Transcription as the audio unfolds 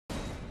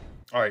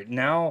All right,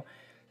 now,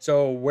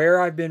 so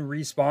where I've been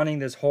respawning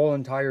this whole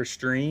entire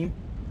stream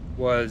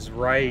was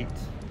right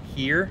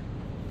here.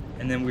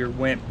 And then we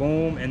went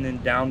boom, and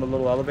then down the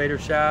little elevator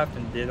shaft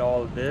and did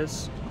all of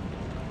this.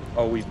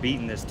 Oh, we've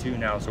beaten this too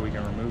now, so we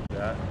can remove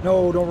that.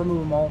 No, don't remove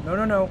them all. No,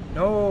 no, no.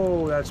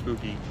 No, that's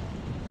spooky.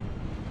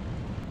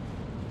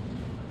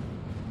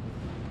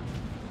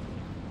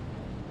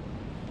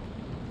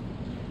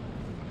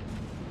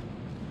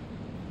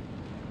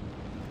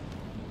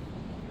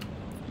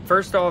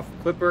 First off,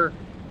 Clipper,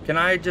 can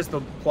I just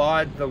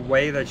applaud the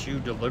way that you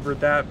delivered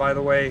that, by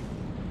the way?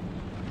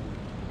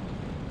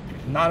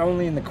 Not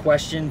only in the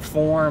question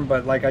form,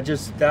 but like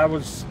that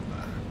was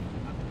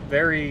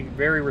very,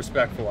 very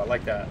respectful. I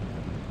like that.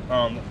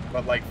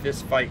 But like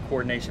fist fight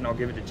coordination, I'll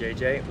give it to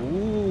JJ.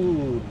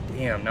 Ooh,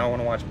 damn, now I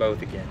want to watch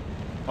both again.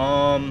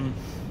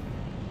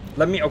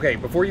 Okay,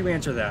 before you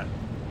answer that.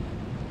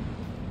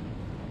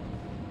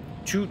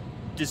 This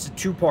is a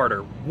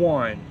two-parter.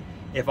 One,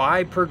 if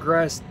I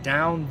progress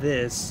down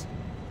this,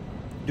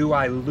 do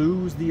I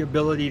lose the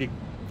ability to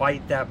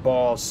fight that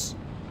boss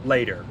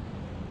later?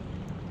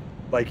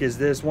 Like, is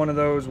this one of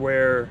those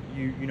where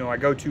you know I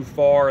go too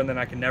far and then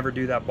I can never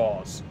do that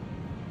boss?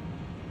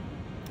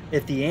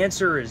 If the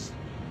answer is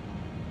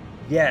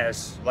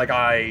yes, like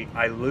I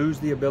lose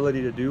the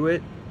ability to do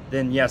it,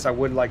 then yes, I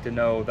would like to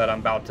know that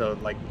I'm about to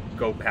like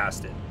go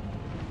past it.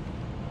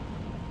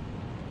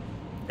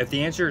 If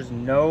the answer is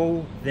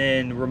no,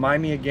 then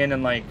remind me again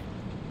and like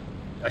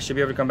I should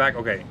be able to come back.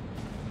 Okay.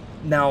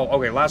 Now,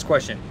 okay, last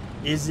question.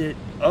 Is it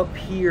up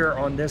here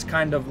on this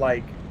kind of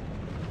like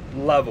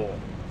level?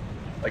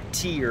 Like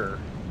tier?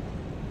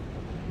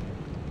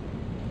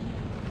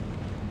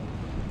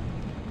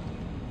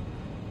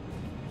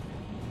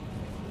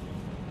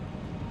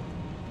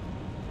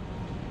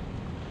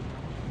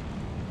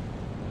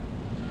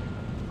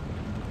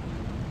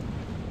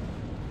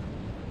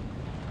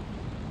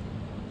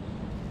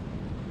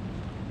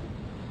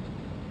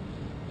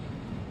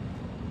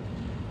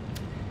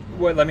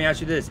 What, let me ask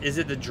you this. Is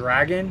it the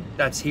dragon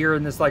that's here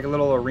in this like a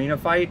little arena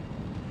fight?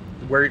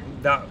 Where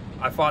that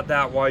I fought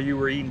that while you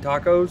were eating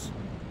tacos?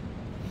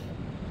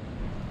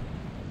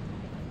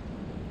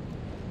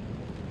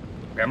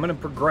 Okay, I'm gonna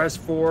progress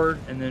forward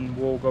and then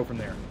we'll go from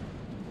there.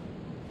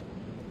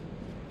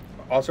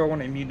 Also, I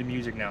want to mute the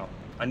music now.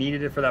 I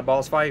needed it for that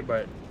boss fight,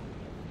 but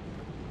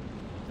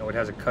no, it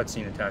has a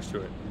cutscene attached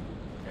to it.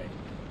 Okay.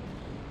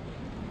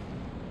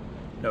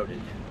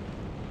 Noted.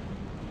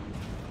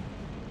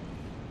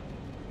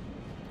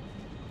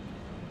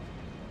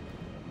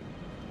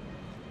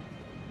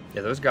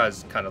 Yeah, those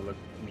guys kind of look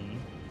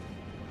mean.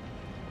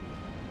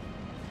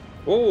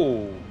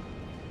 Oh!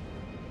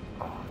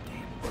 Oh,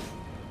 damn.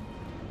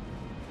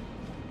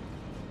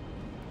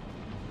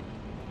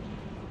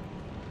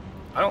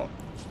 I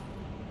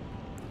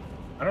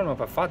don't know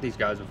if I fought these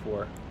guys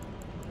before.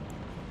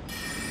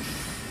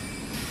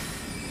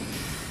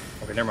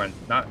 Okay, never mind.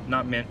 Not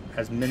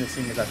as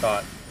menacing as I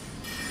thought.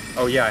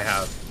 Oh yeah, I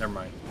have. Never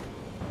mind.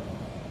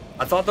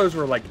 I thought those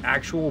were like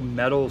actual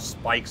metal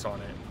spikes on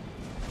it.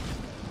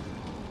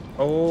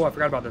 Oh, I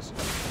forgot about this.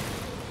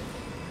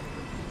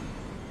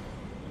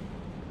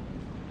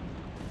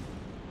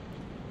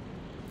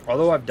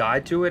 Although I've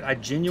died to it, I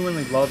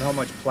genuinely love how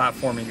much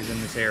platforming is in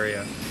this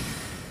area.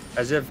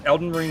 As if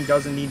Elden Ring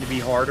doesn't need to be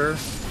harder.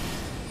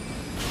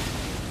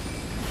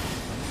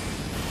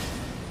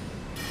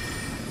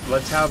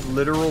 Let's have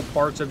literal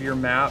parts of your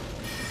map,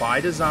 by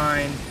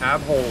design,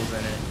 have holes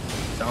in it.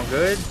 Sound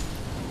good?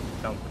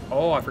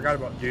 Oh, I forgot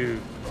about...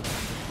 Dude.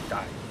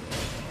 Die.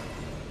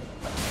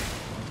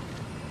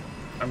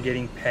 I'm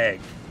getting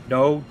pegged.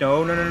 No.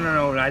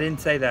 I didn't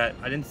say that.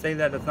 I didn't say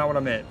that. That's not what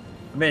I meant.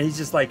 I meant he's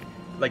just like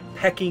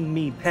pecking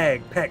me.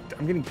 Pecked.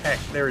 I'm getting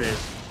pecked. There it is.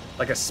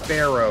 Like a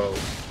sparrow.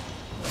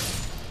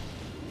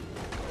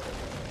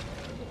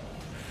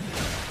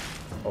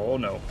 Oh,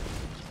 no.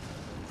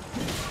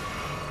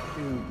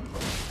 Dude.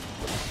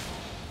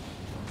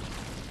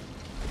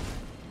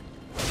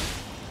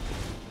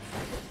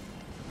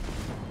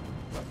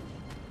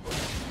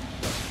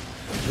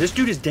 This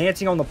dude is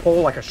dancing on the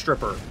pole like a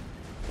stripper.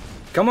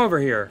 Come over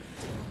here.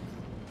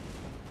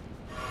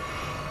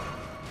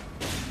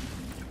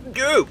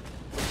 Go!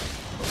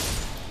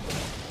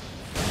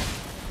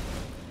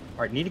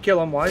 Alright, need to kill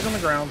him while he's on the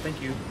ground.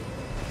 Thank you.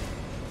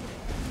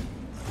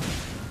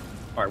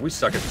 Alright, we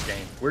suck at this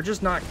game. We're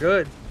just not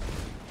good.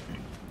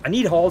 I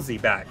need Halsey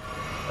back.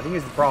 I think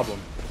it's the problem.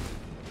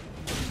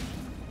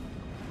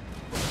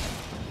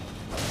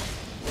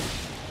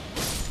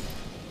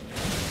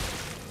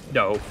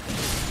 No.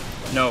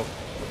 No.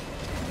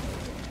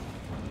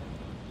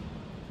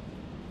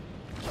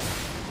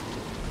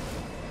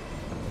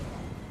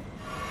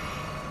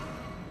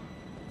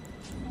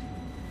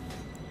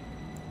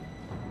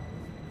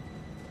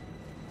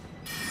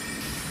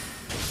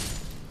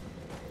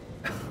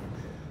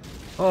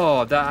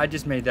 Oh, I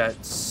just made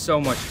that so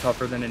much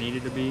tougher than it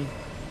needed to be.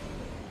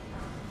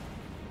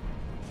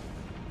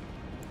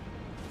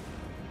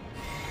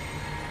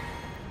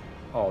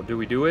 Oh, do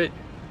we do it?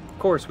 Of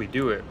course we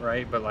do it,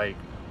 right? But like...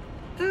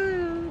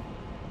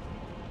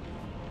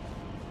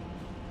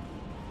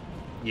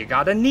 You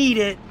gotta need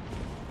it.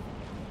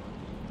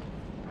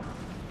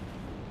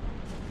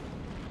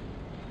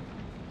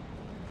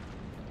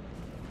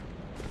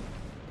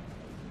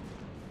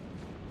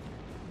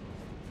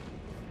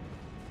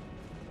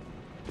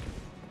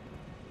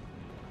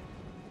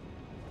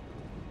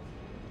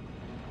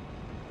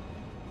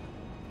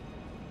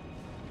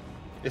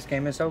 This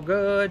game is so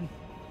good.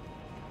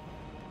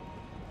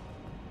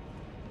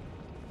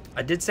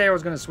 I did say I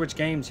was going to switch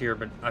games here,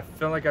 but I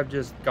feel like I've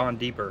just gone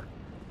deeper.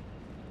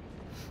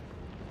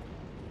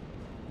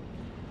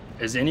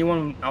 Is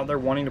anyone out there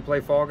wanting to play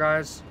Fall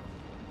Guys?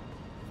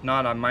 If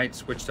not, I might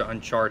switch to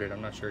Uncharted.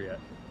 I'm not sure yet.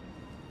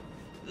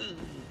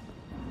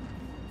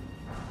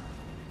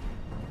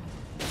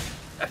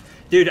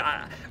 Dude,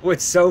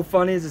 what's so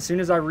funny is as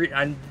soon as I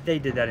read... They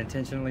did that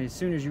intentionally. As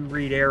soon as you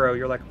read Arrow,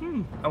 you're like,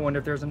 I wonder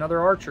if there's another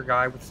Archer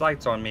guy with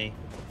sights on me.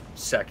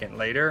 Second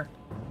later.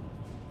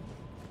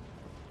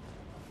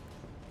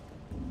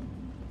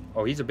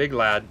 Oh, he's a big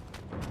lad.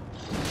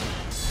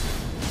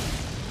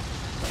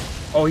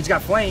 Oh, he's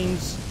got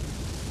flames.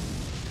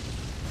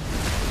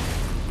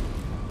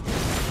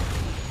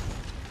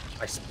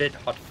 I spit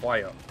hot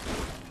fire.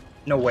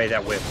 No way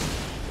that whips.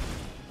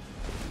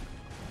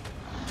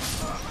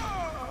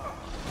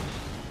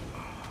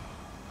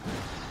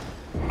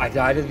 I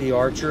died to the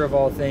Archer of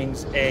all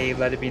things. A,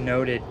 let it be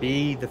noted.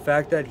 B, the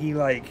fact that he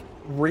like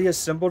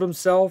reassembled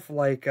himself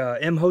like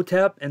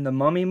Imhotep in the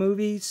Mummy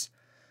movies,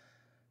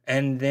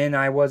 and then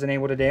I wasn't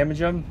able to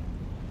damage him.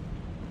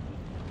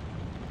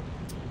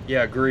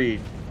 Yeah,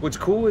 agreed. What's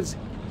cool is,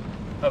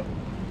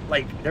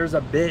 like, there's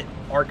a bit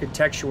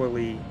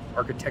architecturally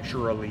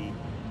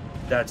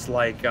that's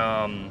like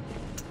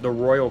the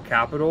Royal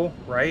Capitol,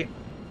 right?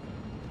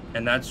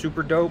 And that's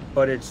super dope.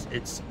 But it's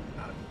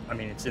I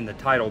mean, it's in the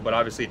title, but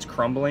obviously it's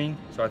crumbling,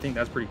 so I think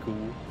that's pretty cool.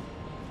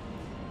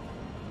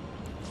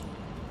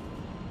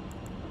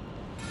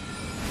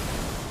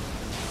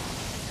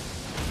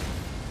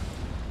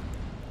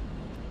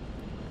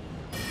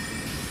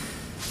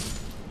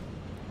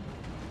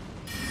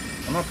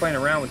 I'm not playing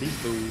around with these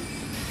fools.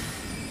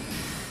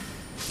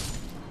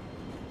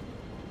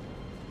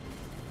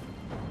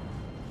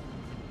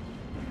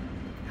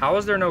 How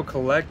is there no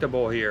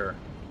collectible here?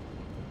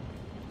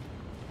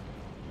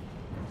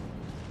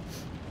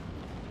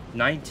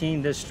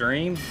 19 this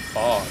stream?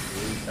 Oh,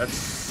 dude,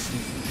 that's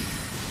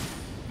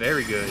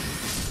very good.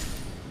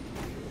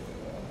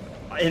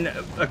 And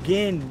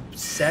again,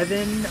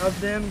 7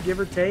 of them, give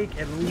or take,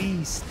 at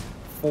least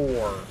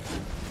 4.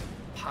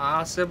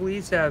 Possibly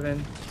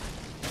 7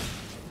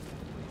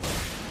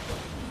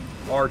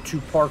 are to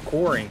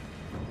parkouring,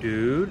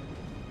 dude.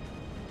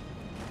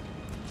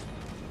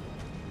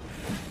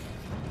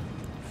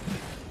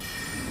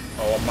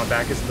 Oh, my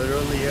back is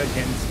literally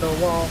against the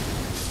wall.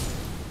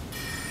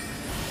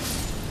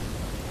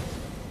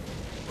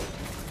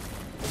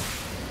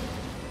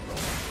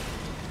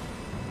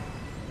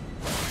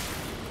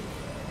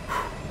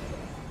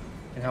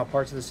 And how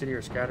parts of the city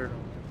are scattered.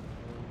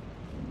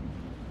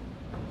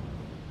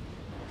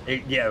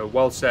 Yeah,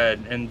 well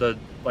said. And the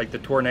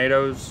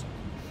tornadoes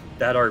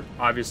that are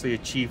obviously a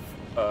chief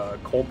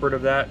culprit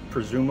of that,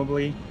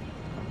 presumably.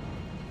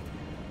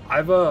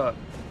 I've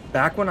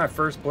back when I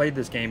first played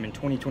this game in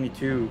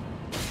 2022,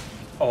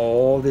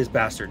 oh, this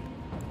bastard.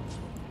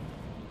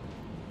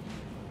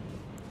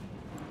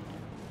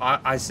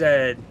 I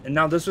said, and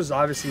now this was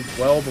obviously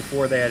well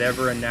before they had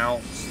ever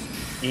announced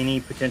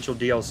any potential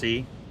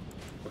DLC.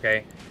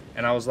 Okay,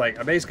 and I was like,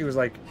 I basically was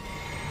like,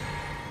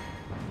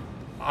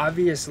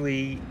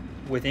 obviously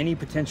with any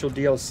potential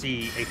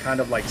DLC, a kind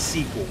of like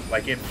sequel,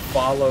 like it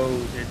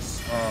followed its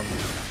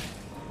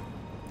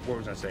what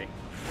was I say?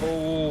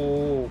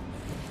 Oh,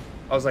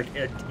 I was like,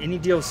 any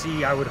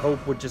DLC I would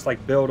hope would just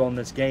like build on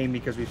this game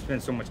because we've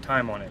spent so much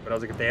time on it. But I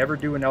was like, if they ever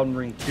do an Elden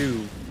Ring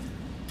 2,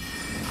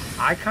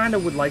 I kind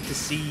of would like to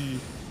see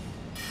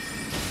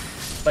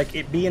like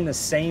it be in the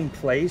same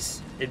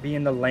place. It'd be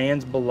in the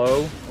lands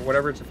below, or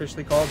whatever it's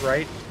officially called,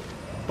 right?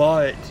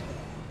 But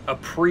a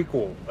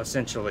prequel,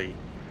 essentially.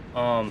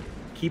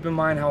 Keep in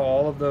mind how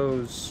all of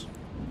those,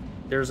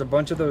 there's a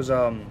bunch of those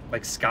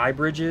like sky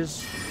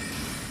bridges.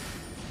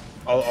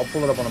 I'll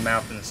pull it up on a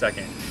map in a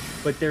second.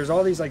 But there's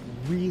all these like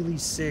really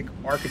sick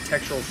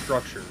architectural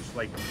structures,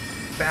 like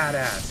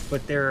badass,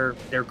 but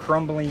they're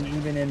crumbling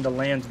even in the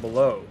lands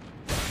below.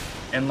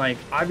 And like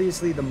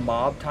obviously the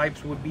mob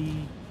types would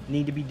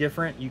need to be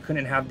different. You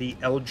couldn't have the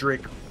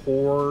eldritch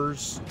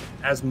horrors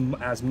as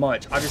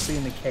much. Obviously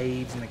in the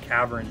caves and the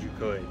caverns you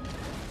could,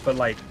 but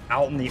like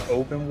out in the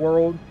open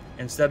world,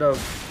 instead of,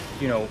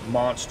 you know,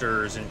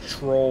 monsters and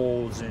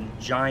trolls and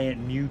giant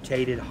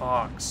mutated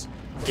hawks,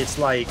 it's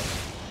like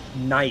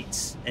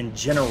knights and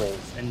generals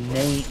and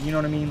you know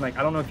what I mean? Like,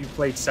 I don't know if you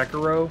played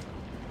Sekiro,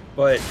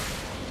 but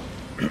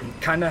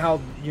kind of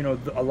how, you know,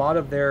 a lot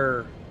of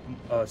their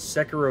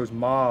Sekiro's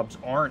mobs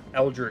aren't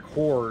eldritch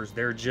horrors.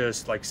 They're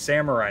just like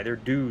samurai. They're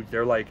dudes.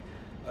 They're like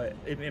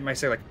it might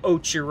say like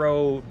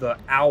Ochiro the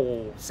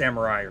owl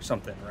samurai or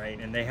something, right?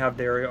 And they have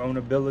their own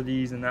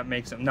abilities, and that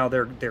makes them, now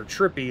they're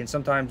trippy, and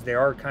sometimes they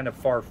are kind of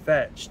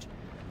far-fetched,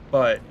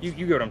 But you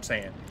get what I'm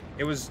saying.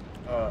 It was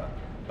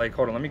like,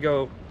 hold on, let me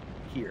go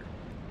here.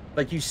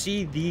 Like, you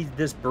see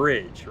this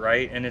bridge,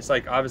 right? And it's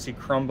like obviously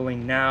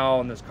crumbling now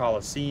in this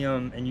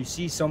Coliseum, and you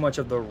see so much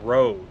of the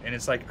road, and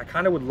it's like I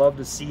kind of would love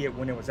to see it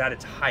when it was at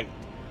its height,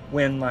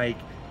 when like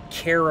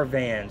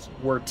caravans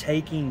were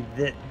taking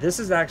this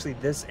is actually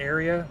this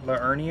area,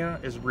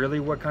 Liurnia, is really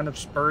what kind of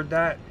spurred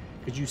that,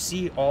 because you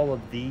see all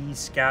of these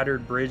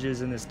scattered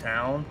bridges in this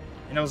town,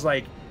 and I was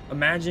like,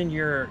 imagine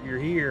you're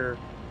here,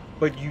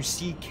 but you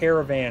see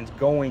caravans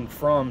going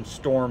from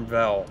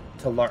Stormvale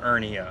to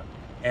Liurnia,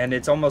 and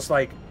it's almost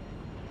like,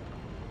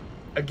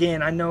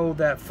 again, I know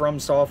that From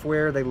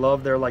Software, they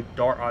love their like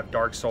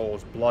Dark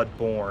Souls,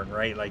 Bloodborne,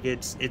 right? Like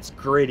it's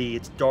gritty,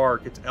 it's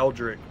dark, it's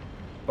eldritch,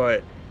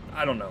 but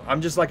I don't know.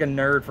 I'm just like a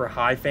nerd for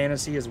high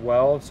fantasy as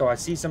well, so I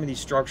see some of these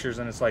structures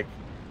and it's like,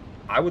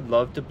 I would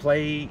love to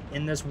play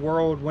in this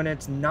world when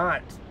it's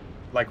not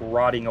like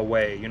rotting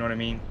away, you know what I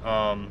mean?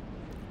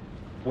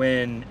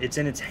 When it's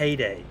in its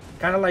heyday,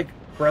 kind of like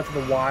Breath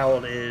of the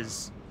Wild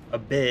is a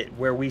bit,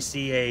 where we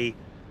see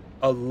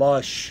a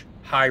lush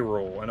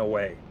Hyrule in a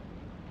way.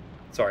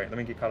 Sorry, let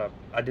me get caught up.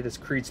 I did this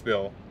Creed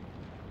spill.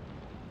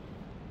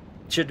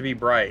 Shit to be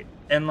bright.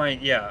 And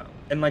like, yeah.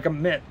 And like,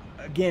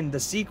 again, the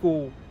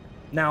sequel,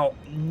 now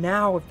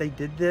if they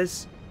did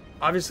this,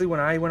 obviously when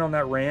I went on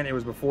that rant, it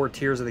was before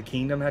Tears of the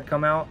Kingdom had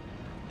come out.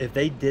 If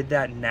they did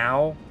that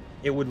now,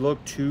 it would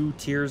look to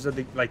Tears of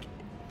the, like,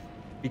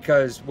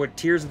 because what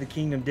Tears of the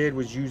Kingdom did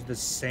was use the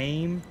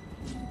same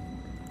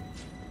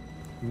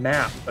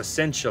map,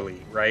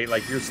 essentially, right?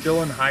 Like, you're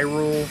still in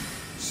Hyrule.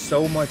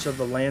 So much of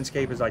the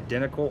landscape is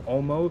identical,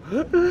 almost.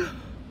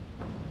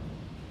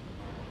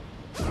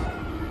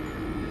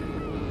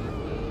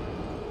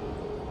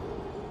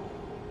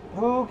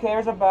 Who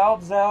cares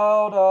about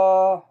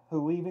Zelda?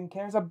 Who even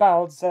cares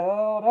about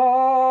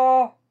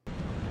Zelda?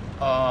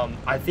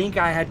 I think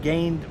I had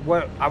gained,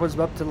 what, I was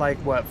up to like,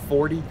 what,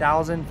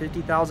 40,000,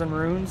 50,000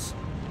 runes?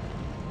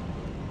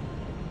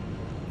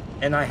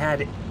 And I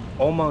had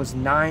almost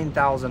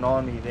 9,000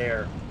 on me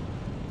there.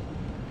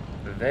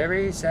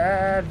 Very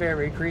sad,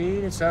 very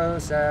Creed, it's so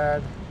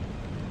sad.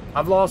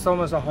 I've lost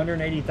almost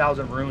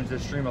 180,000 runes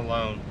this stream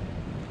alone.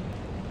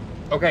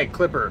 Okay,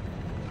 Clipper,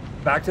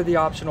 back to the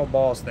optional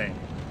boss thing.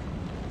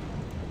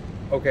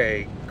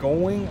 Okay,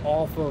 going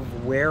off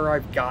of where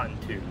I've gotten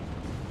to,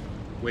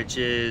 which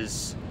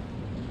is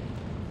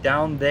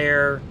down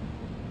there,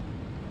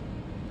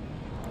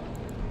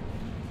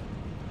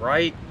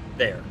 right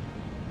there,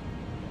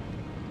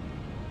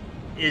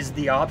 is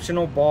the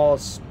optional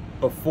boss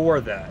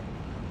before that.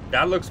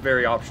 That looks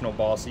very optional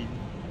bossy.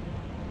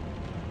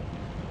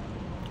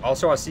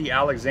 Also, I see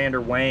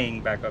Alexander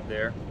Wang back up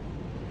there.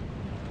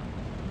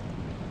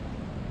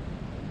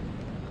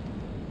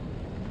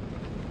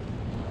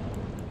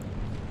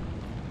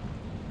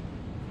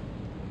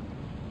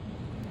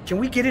 Can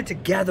we get it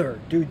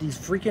together? Dude, these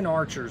freaking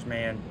archers,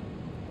 man.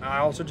 I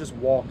also just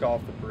walked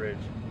off the bridge.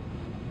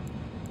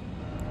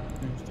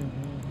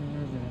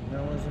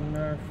 That was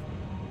enough.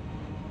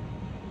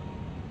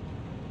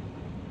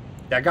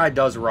 That guy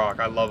does rock.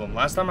 I love him.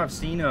 Last time I've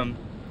seen him,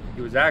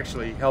 he was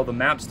actually, hell, the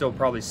map still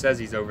probably says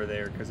he's over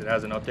there because it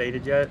hasn't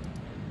updated yet.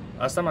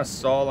 Last time I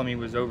saw him, he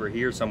was over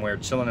here somewhere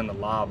chilling in the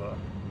lava.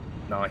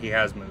 No, he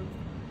has moved.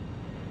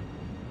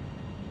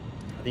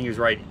 I think he was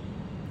right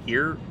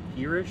here,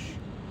 here-ish.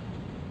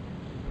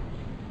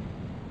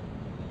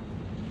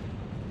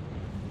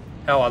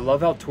 Hell, I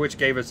love how Twitch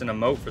gave us an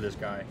emote for this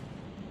guy.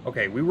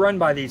 Okay, we run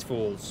by these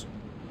fools.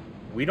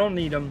 We don't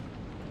need them.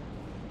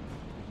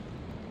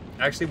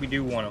 Actually, we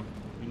do want them.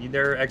 We need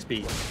their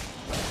XP.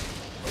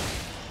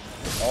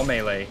 All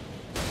melee.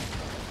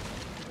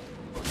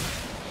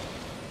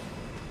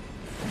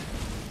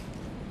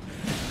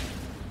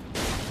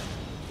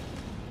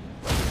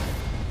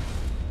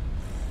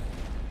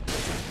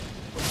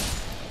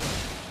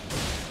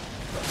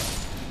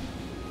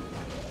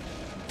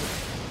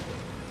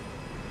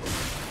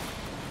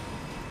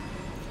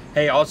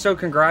 Hey, also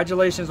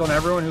congratulations on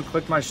everyone who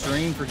clicked my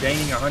stream for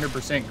gaining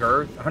 100%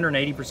 girth,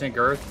 180%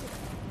 girth.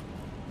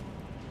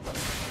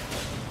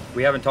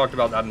 We haven't talked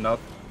about that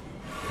enough.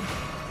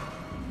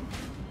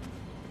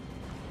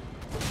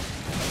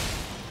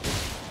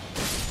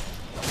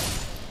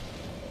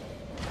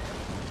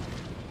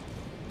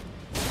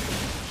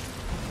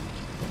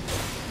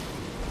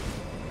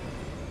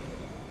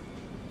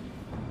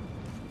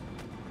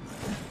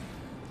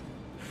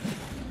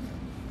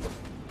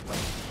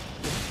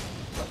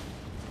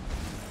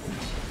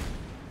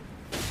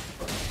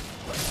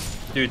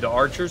 Dude, the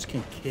archers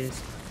can kiss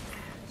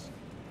ass.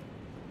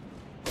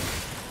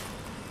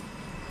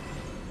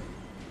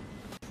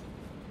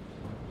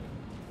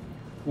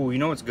 Ooh, you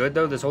know what's good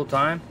though this whole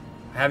time?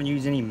 I haven't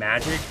used any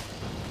magic.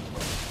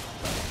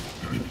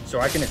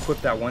 So I can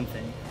equip that one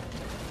thing.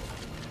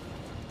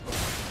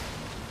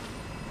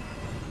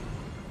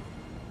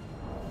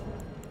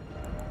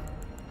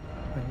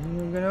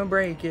 I'm gonna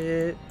break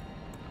it.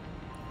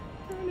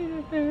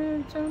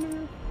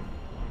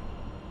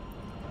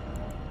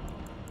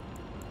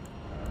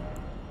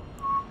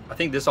 I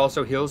think this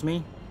also heals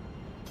me.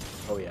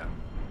 Oh, yeah.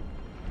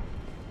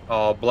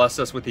 Oh, bless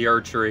us with the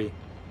archery.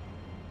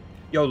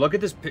 Yo, look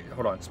at this.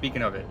 Hold on.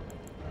 Speaking of it,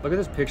 look at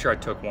this picture I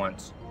took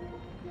once.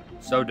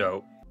 So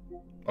dope.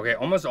 Okay,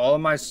 almost all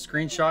of my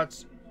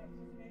screenshots.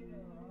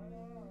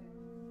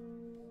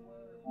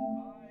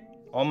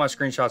 All my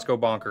screenshots go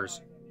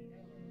bonkers.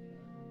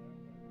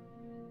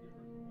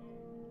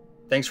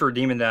 Thanks for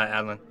redeeming that,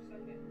 Adlin.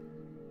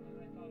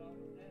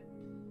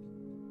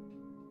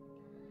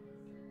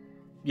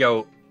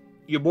 Yo,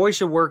 your boy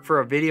should work for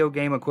a video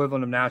game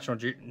equivalent of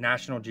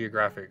National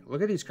Geographic.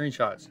 Look at these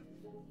screenshots.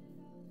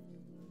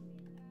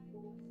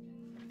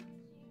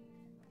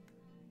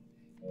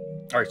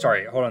 All right,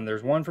 sorry. Hold on.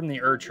 There's one from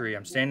the archery.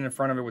 I'm standing in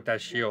front of it with that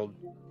shield.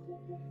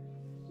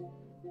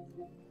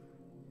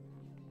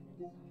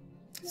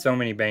 So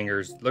many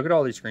bangers. Look at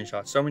all these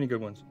screenshots. So many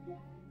good ones.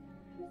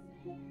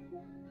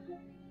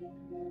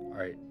 All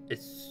right.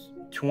 It's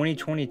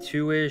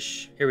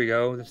 2022-ish. Here we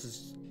go. This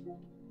is...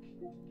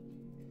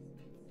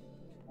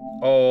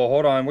 Oh,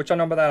 hold on. What y'all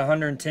know about that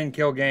 110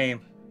 kill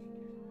game?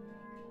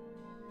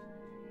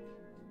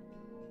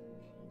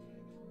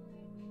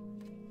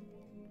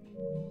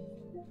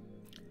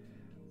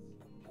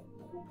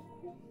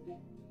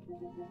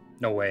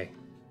 No way.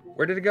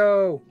 Where did it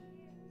go?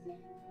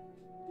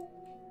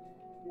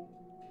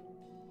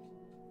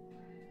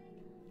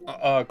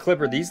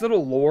 Clipper, these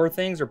little lore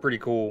things are pretty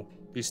cool.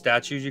 These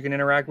statues you can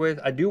interact with.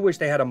 I do wish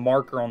they had a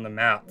marker on the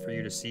map for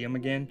you to see them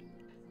again.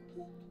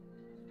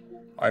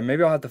 All right,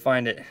 maybe I'll have to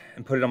find it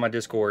and put it on my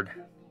Discord.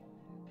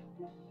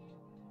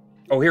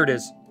 Oh, here it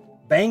is.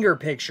 Banger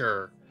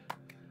picture.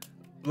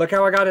 Look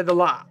how I got it a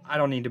lot. I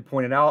don't need to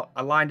point it out.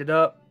 I lined it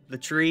up. The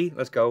tree.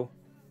 Let's go.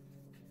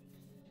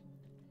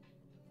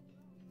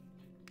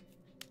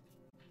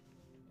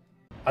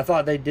 I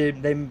thought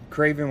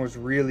Craven was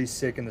really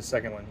sick in the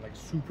second one. Like,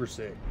 super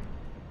sick.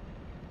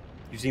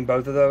 You seen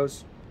both of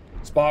those?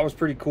 Spot was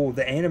pretty cool.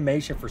 The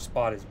animation for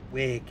Spot is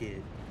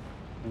wicked.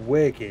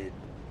 Wicked.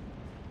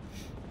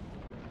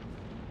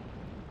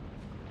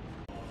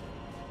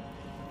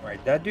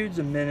 Alright, that dude's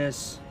a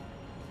menace.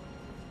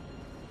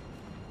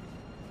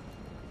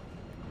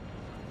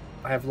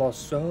 I have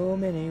lost so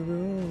many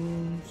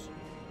rooms.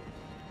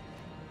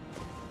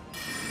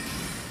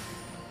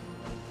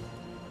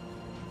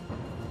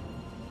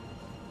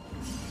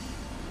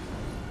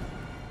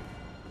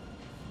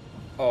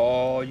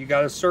 Oh, you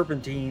got a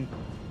serpentine.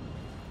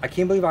 I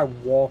can't believe I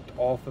walked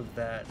off of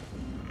that.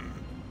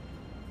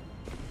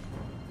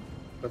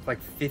 With like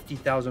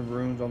 50,000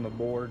 runes on the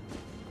board.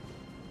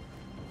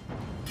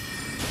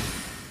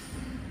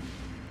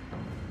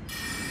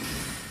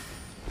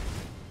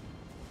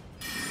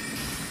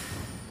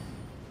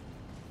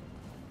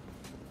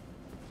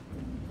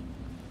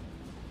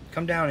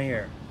 Come down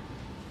here.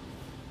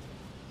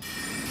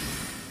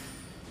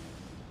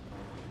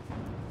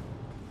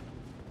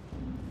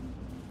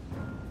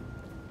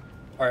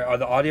 Alright, are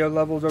the audio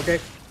levels okay?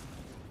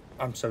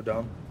 I'm so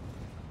dumb.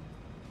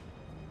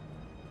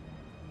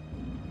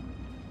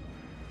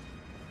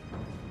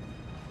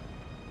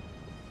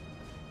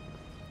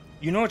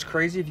 You know what's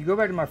crazy? If you go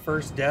back to my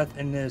first death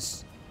in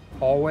this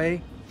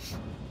hallway,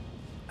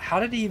 how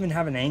did he even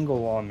have an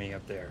angle on me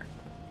up there?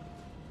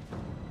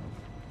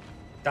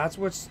 That's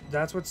what's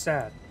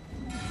sad.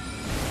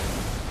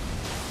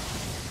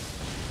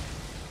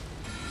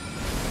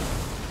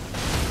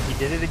 He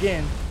did it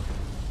again.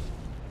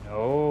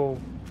 No.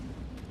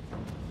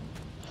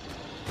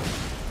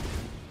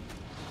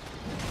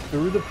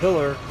 Through the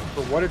pillar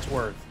for what it's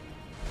worth.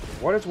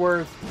 For what it's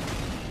worth.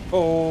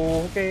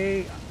 Oh,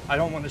 okay. I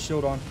don't want the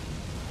shield on.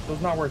 So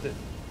it's not worth it.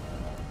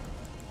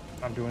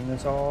 I'm doing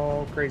this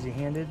all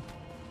crazy-handed.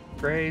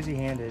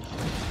 Crazy-handed.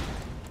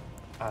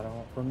 I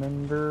don't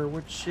remember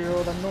which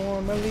shield I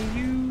normally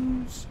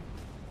use.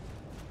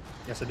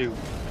 Yes, I do.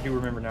 I do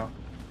remember now.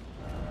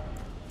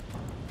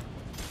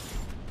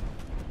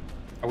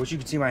 I wish you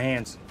could see my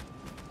hands.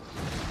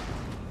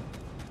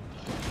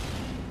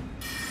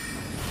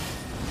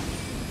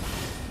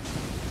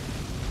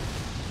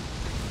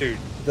 Dude,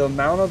 the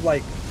amount of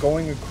like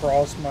going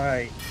across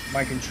my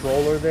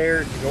controller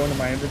there to go into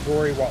my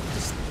inventory while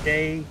to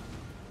stay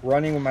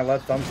running with my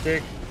left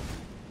thumbstick.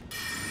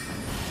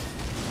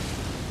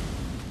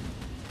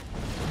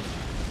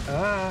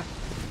 Ah.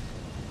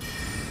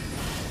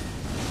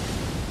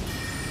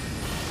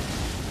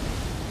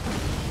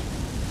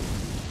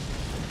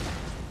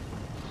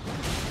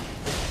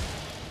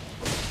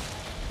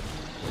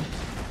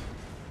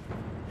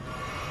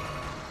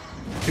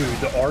 Dude,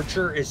 the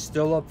archer is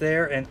still up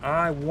there, and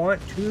I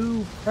want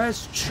to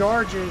press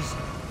charges.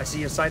 I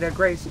see a sight of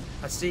grace.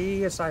 I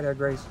see a sight of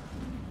grace.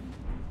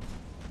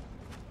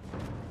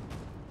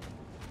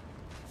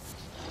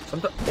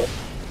 Oh,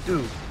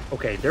 dude,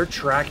 okay, they're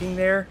tracking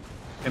there.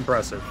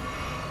 Impressive.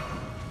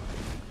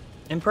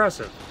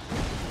 Impressive.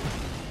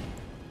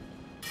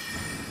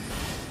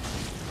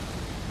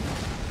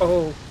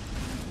 Oh.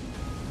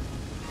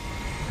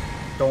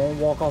 Don't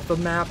walk off the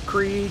map,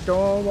 Creed.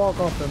 Don't walk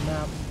off the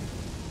map.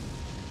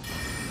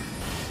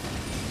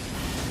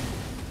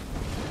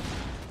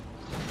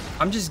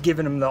 I'm just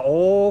giving him the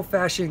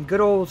old-fashioned,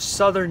 good old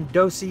southern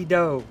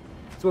do-si-do.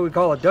 That's what we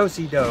call a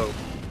do-si-do.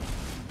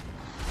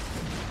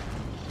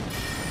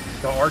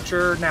 The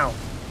archer now.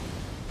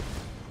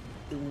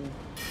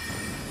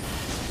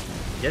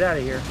 Get out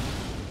of here.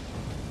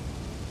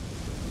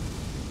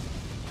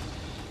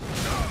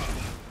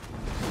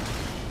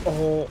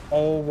 Oh,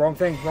 wrong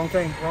thing, wrong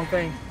thing, wrong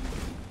thing.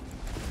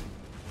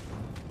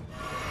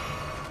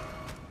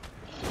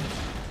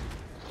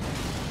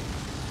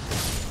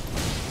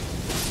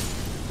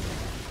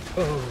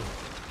 Oh,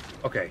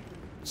 okay.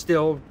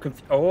 Still,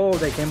 oh,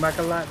 they came back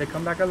alive. They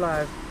come back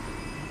alive.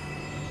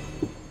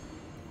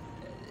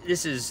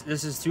 This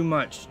is too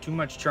much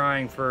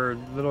trying for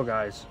little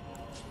guys.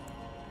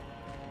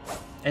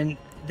 And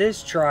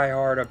this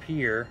tryhard up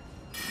here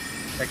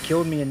that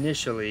killed me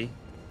initially.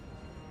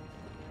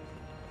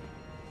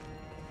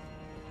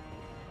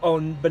 Oh,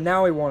 but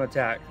now he won't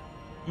attack.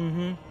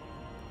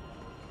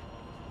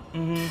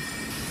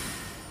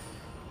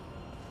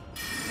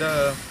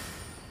 Duh.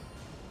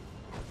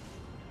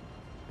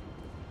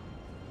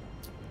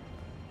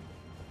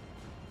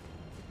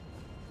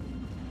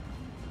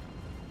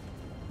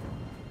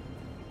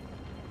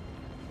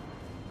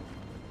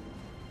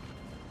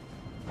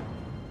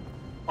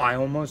 I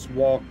almost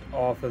walked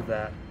off of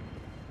that.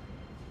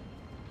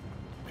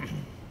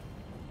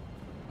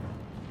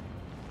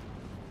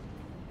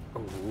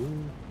 Oh.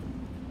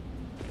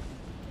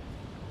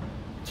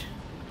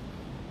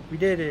 We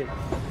did it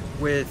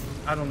with,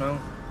 I don't know,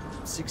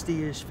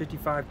 60-ish,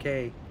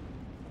 55K.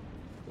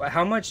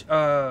 How much,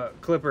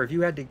 Clipper, if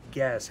you had to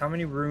guess, how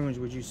many runes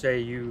would you say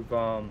you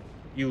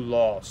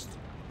lost?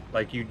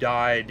 Like you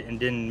died and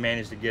didn't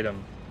manage to get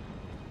them,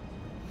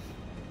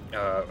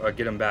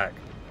 back?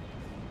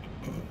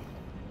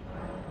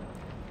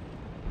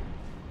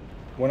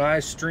 When I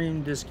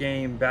streamed this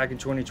game back in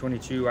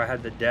 2022, I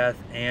had the death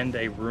and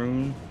a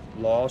rune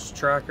loss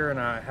tracker, and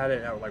I had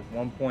it at like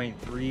 1.3,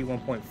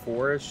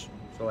 1.4-ish.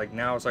 So like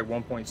now it's like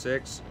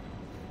 1.6.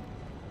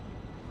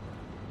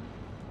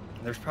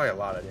 There's probably a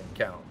lot I didn't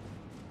count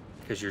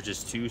because you're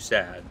just too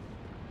sad.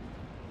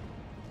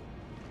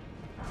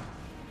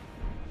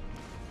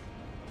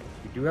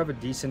 We do have a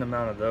decent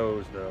amount of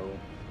those though.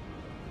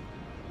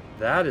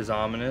 That is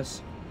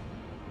ominous.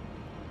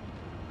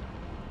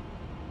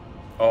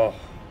 Oh.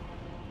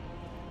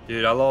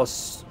 Dude, I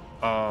lost,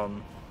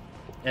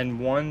 in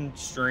one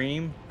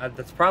stream.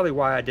 That's probably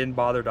why I didn't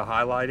bother to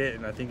highlight it,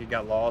 and I think it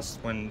got lost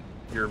when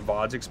your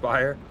VODs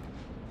expire.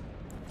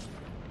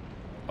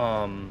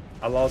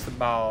 I lost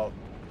about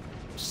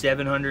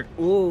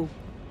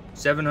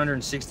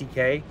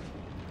 760K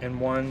in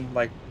one,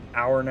 like,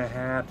 hour and a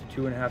half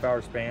to 2.5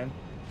 hour span.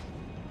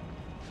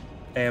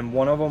 And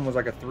one of them was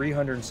like a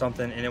 300 and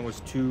something, and it was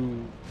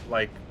too,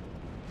 like,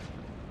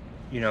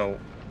 you know,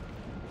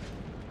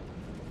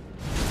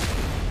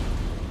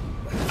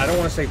 I don't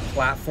want to say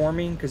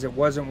platforming, because it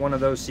wasn't one of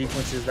those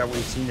sequences that we've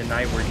seen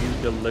tonight where you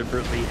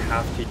deliberately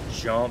have to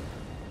jump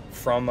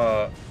from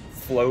a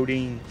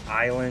floating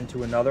island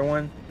to another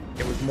one.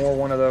 It was more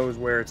one of those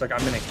where it's like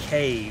I'm in a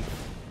cave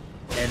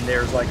and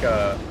there's like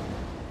a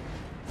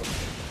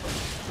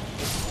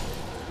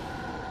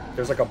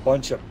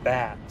bunch of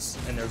bats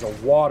and there's a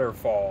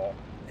waterfall,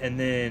 and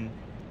then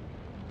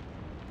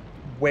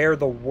where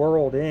the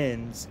world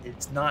ends,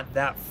 it's not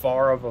that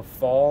far of a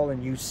fall,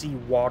 and you see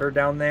water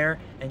down there,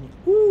 and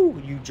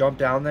you jump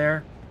down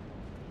there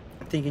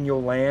thinking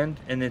you'll land,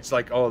 and it's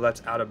like, oh,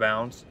 that's out of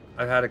bounds.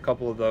 I've had a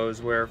couple of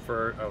those where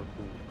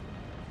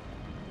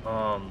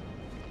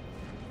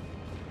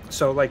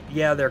so like,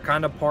 yeah, they're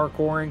kind of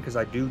parkouring because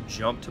I do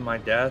jump to my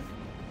death,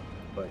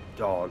 but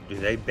dog, do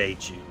they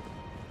bait you.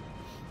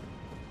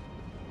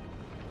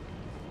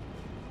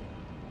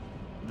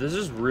 This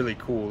is really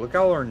cool. Look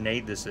how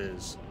ornate this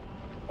is.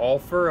 All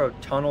for a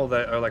tunnel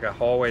that, or like a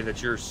hallway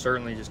that you're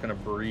certainly just gonna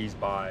breeze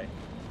by.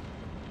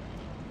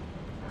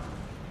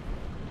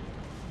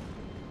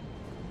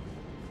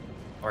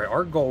 All right,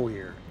 our goal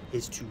here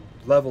is to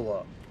level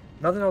up.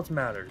 Nothing else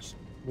matters.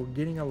 We're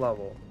getting a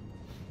level.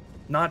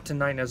 Not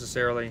tonight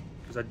necessarily,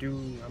 because I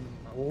do.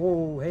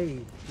 Oh, hey,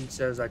 he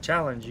says I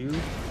challenge you.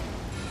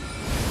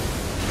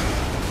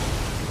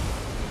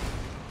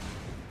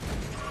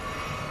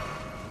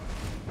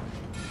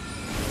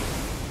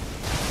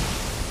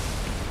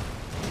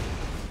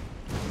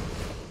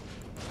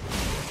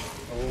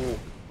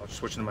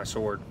 Switching to my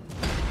sword.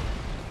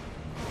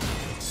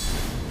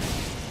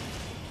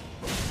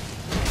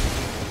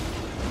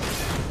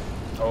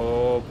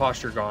 Oh,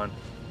 posture gone.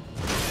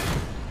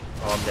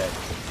 Oh, I'm dead.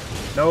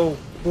 No.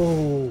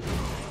 Whoa.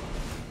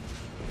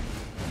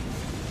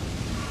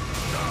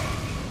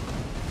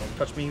 Don't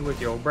touch me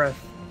with your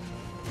breath.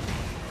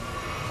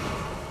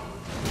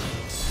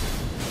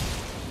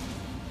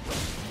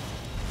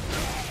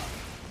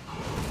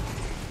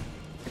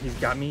 He's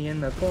got me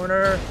in the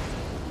corner.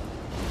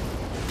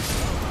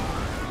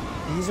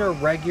 These are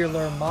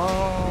regular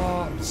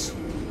mobs.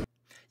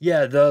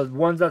 Yeah, the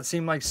ones that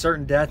seem like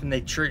certain death and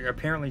they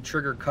apparently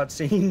trigger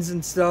cutscenes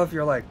and stuff.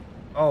 You're like,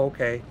 oh,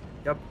 okay.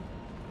 Yep.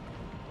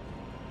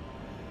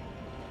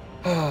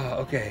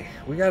 Okay,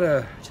 we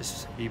gotta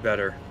just be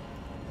better.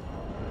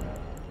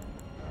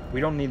 We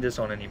don't need this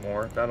on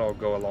anymore. That'll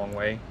go a long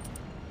way.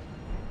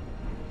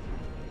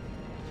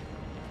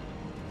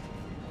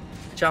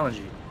 Challenge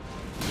you.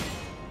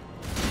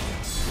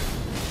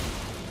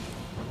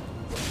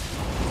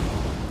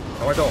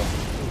 No, I don't.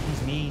 Ooh,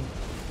 he's mean.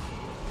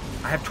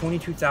 I have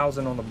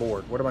 22,000 on the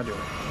board. What am I doing?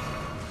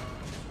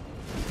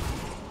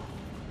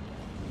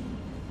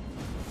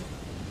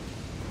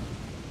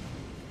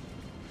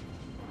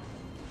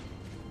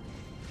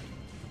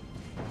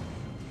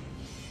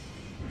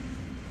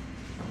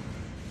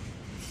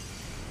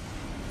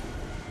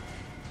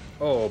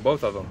 Oh,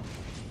 both of them.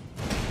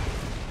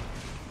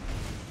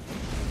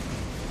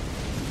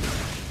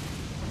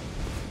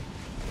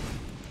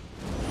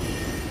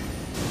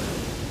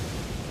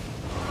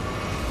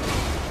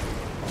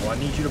 Oh, I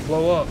need you to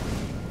blow up.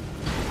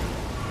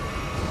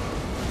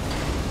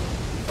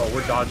 Oh,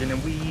 we're dodging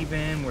and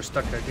weaving. We're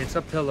stuck against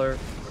a pillar.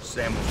 We're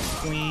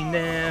sandwiched between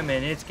them,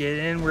 and it's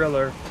getting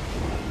realer.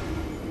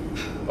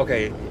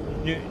 Okay,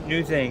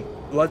 new thing.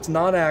 Let's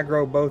not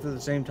aggro both at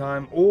the same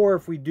time. Or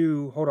if we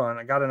do, hold on,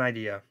 I got an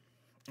idea.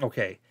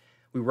 Okay,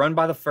 we run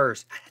by the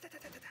first.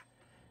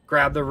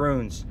 Grab the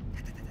runes.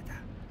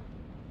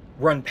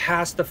 Run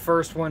past the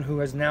first one who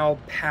has now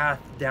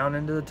pathed down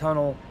into the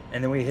tunnel,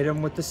 and then we hit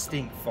him with the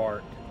stink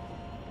fart.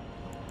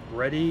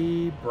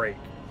 Ready, break.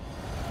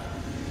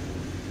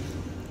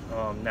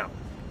 Now.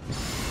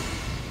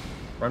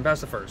 Run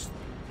past the first.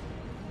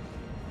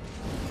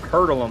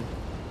 Hurdle him.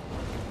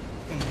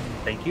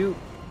 Thank you.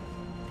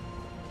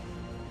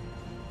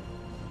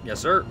 Yes,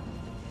 sir.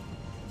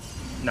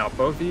 Now,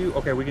 both of you.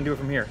 Okay, we can do it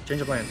from here. Change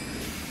the plan.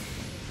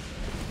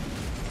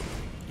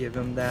 Give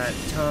him that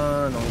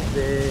tunnel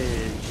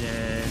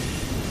vision.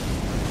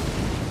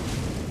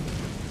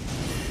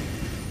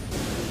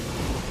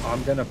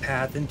 I'm gonna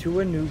path into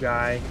a new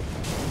guy.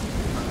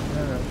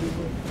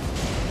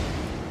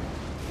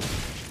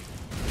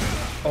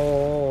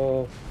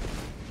 Oh.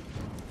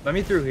 Let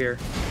me through here.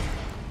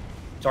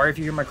 Sorry if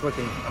you hear my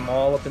clicking. I'm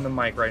all up in the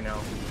mic right now.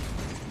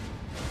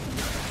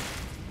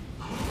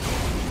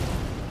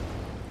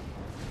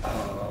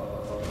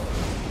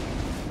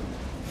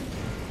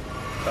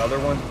 The other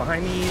one's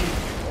behind me.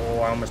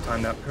 Oh, I almost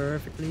timed that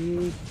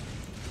perfectly.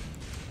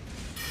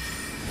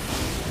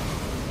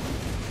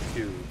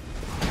 Dude.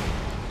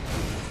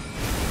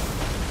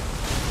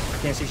 I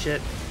can't see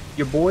shit.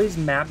 Your boy's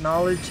map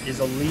knowledge is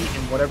elite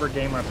in whatever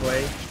game I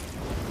play.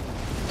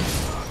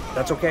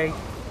 That's okay.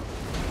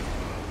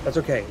 That's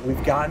okay.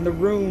 We've gotten the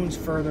runes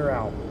further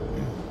out.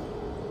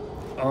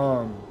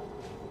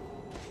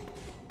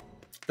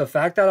 The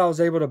fact that I was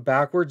able to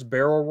backwards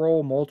barrel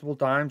roll multiple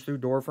times through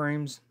door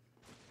frames.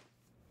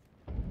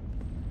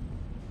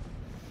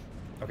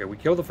 Okay, we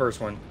kill the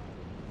first one.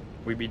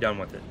 We'd be done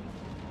with it.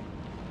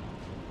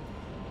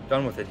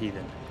 Done with it,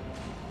 heathen.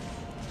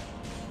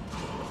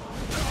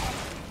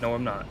 No,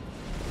 I'm not.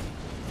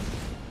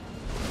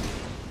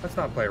 Let's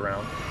not play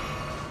around.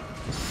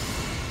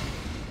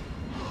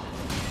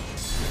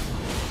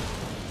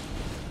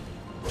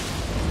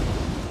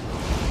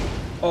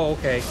 Oh,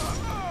 okay.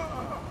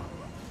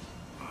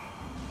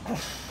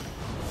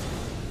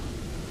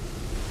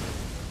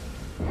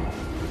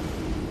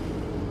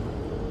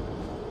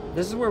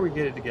 This is where we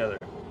get it together.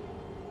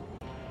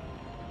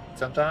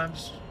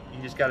 Sometimes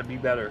you just gotta be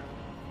better.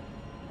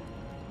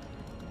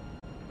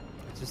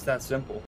 It's just that simple.